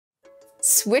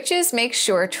Switches make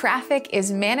sure traffic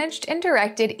is managed and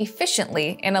directed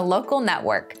efficiently in a local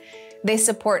network. They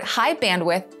support high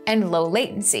bandwidth and low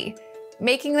latency,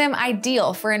 making them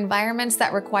ideal for environments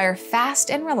that require fast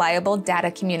and reliable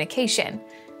data communication.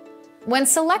 When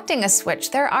selecting a switch,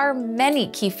 there are many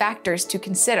key factors to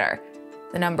consider: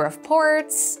 the number of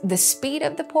ports, the speed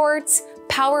of the ports,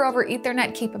 power over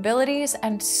Ethernet capabilities,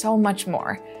 and so much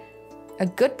more. A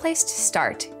good place to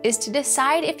start is to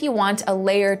decide if you want a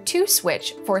Layer 2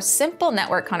 switch for simple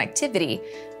network connectivity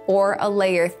or a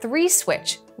Layer 3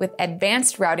 switch with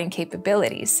advanced routing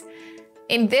capabilities.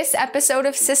 In this episode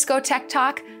of Cisco Tech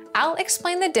Talk, I'll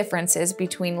explain the differences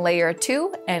between Layer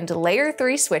 2 and Layer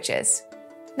 3 switches.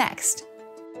 Next.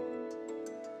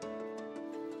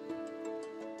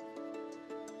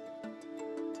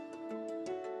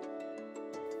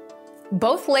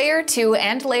 Both Layer 2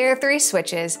 and Layer 3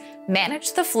 switches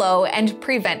manage the flow and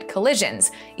prevent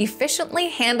collisions, efficiently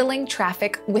handling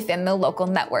traffic within the local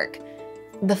network.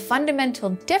 The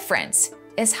fundamental difference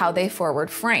is how they forward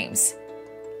frames.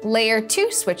 Layer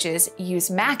 2 switches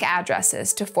use MAC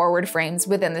addresses to forward frames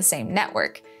within the same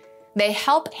network. They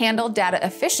help handle data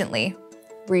efficiently,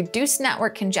 reduce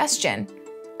network congestion,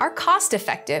 are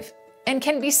cost-effective, and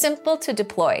can be simple to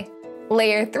deploy.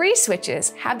 Layer 3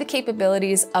 switches have the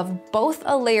capabilities of both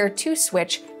a Layer 2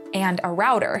 switch and a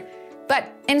router,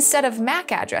 but instead of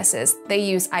MAC addresses, they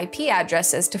use IP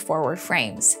addresses to forward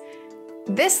frames.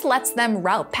 This lets them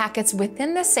route packets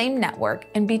within the same network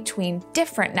and between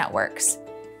different networks.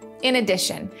 In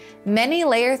addition, many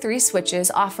Layer 3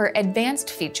 switches offer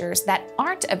advanced features that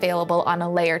aren't available on a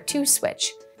Layer 2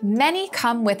 switch. Many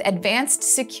come with advanced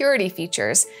security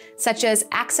features, such as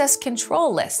access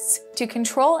control lists to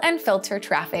control and filter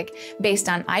traffic based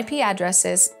on IP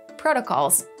addresses,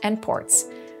 protocols, and ports.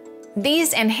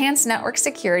 These enhance network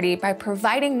security by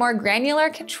providing more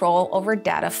granular control over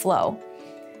data flow.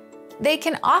 They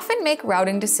can often make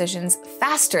routing decisions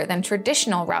faster than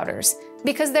traditional routers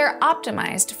because they're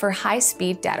optimized for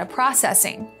high-speed data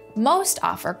processing. Most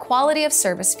offer quality of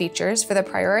service features for the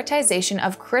prioritization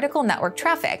of critical network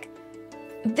traffic.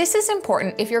 This is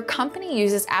important if your company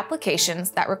uses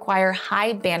applications that require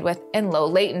high bandwidth and low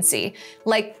latency,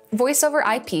 like voice over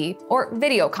IP or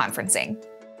video conferencing.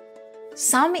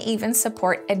 Some even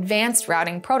support advanced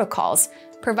routing protocols,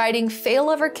 providing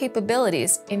failover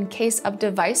capabilities in case of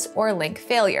device or link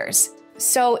failures.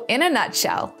 So in a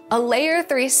nutshell, a Layer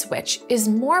 3 switch is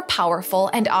more powerful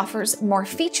and offers more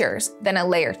features than a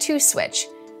Layer 2 switch.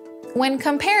 When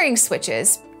comparing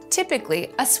switches,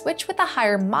 typically a switch with a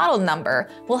higher model number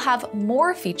will have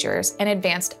more features and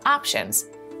advanced options,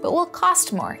 but will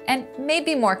cost more and may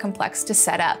be more complex to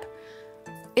set up.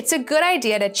 It's a good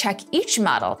idea to check each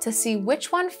model to see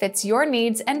which one fits your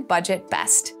needs and budget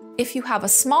best. If you have a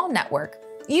small network,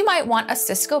 you might want a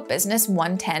Cisco Business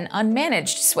 110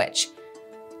 unmanaged switch.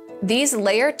 These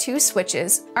Layer 2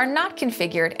 switches are not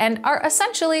configured and are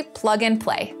essentially plug and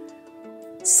play.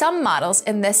 Some models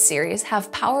in this series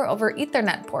have power over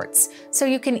Ethernet ports, so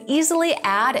you can easily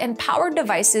add and power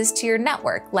devices to your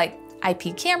network like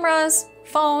IP cameras,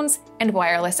 phones, and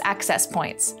wireless access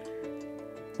points.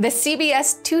 The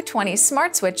CBS 220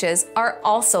 smart switches are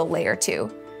also Layer 2.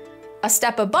 A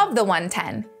step above the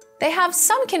 110, they have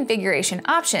some configuration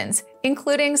options,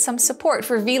 including some support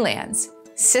for VLANs.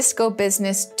 Cisco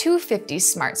Business 250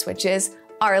 smart switches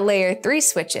are Layer 3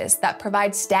 switches that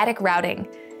provide static routing.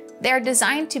 They're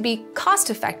designed to be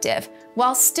cost-effective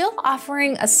while still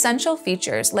offering essential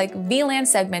features like VLAN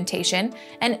segmentation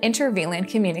and inter-VLAN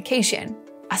communication.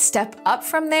 A step up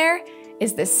from there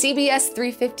is the CBS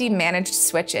 350 managed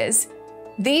switches.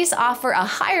 These offer a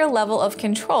higher level of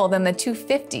control than the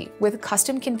 250 with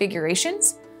custom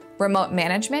configurations, remote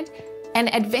management, and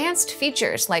advanced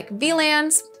features like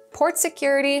VLANs, port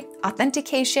security,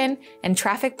 authentication, and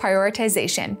traffic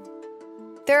prioritization.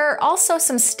 There are also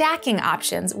some stacking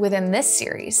options within this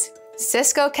series.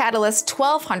 Cisco Catalyst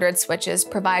 1200 switches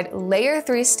provide Layer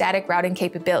 3 static routing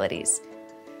capabilities.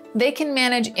 They can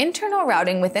manage internal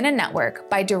routing within a network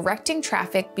by directing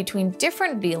traffic between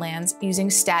different VLANs using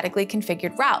statically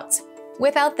configured routes,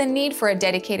 without the need for a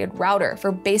dedicated router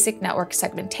for basic network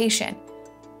segmentation.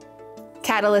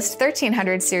 Catalyst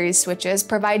 1300 series switches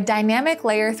provide dynamic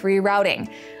Layer 3 routing,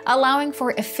 allowing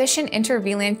for efficient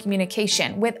inter-VLAN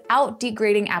communication without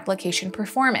degrading application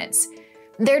performance.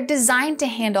 They're designed to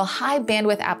handle high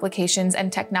bandwidth applications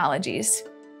and technologies.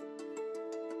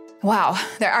 Wow,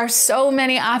 there are so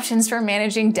many options for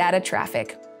managing data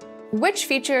traffic. Which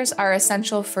features are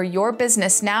essential for your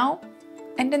business now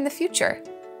and in the future?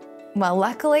 Well,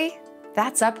 luckily,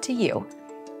 that's up to you.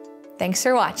 Thanks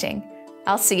for watching.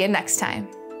 I'll see you next time.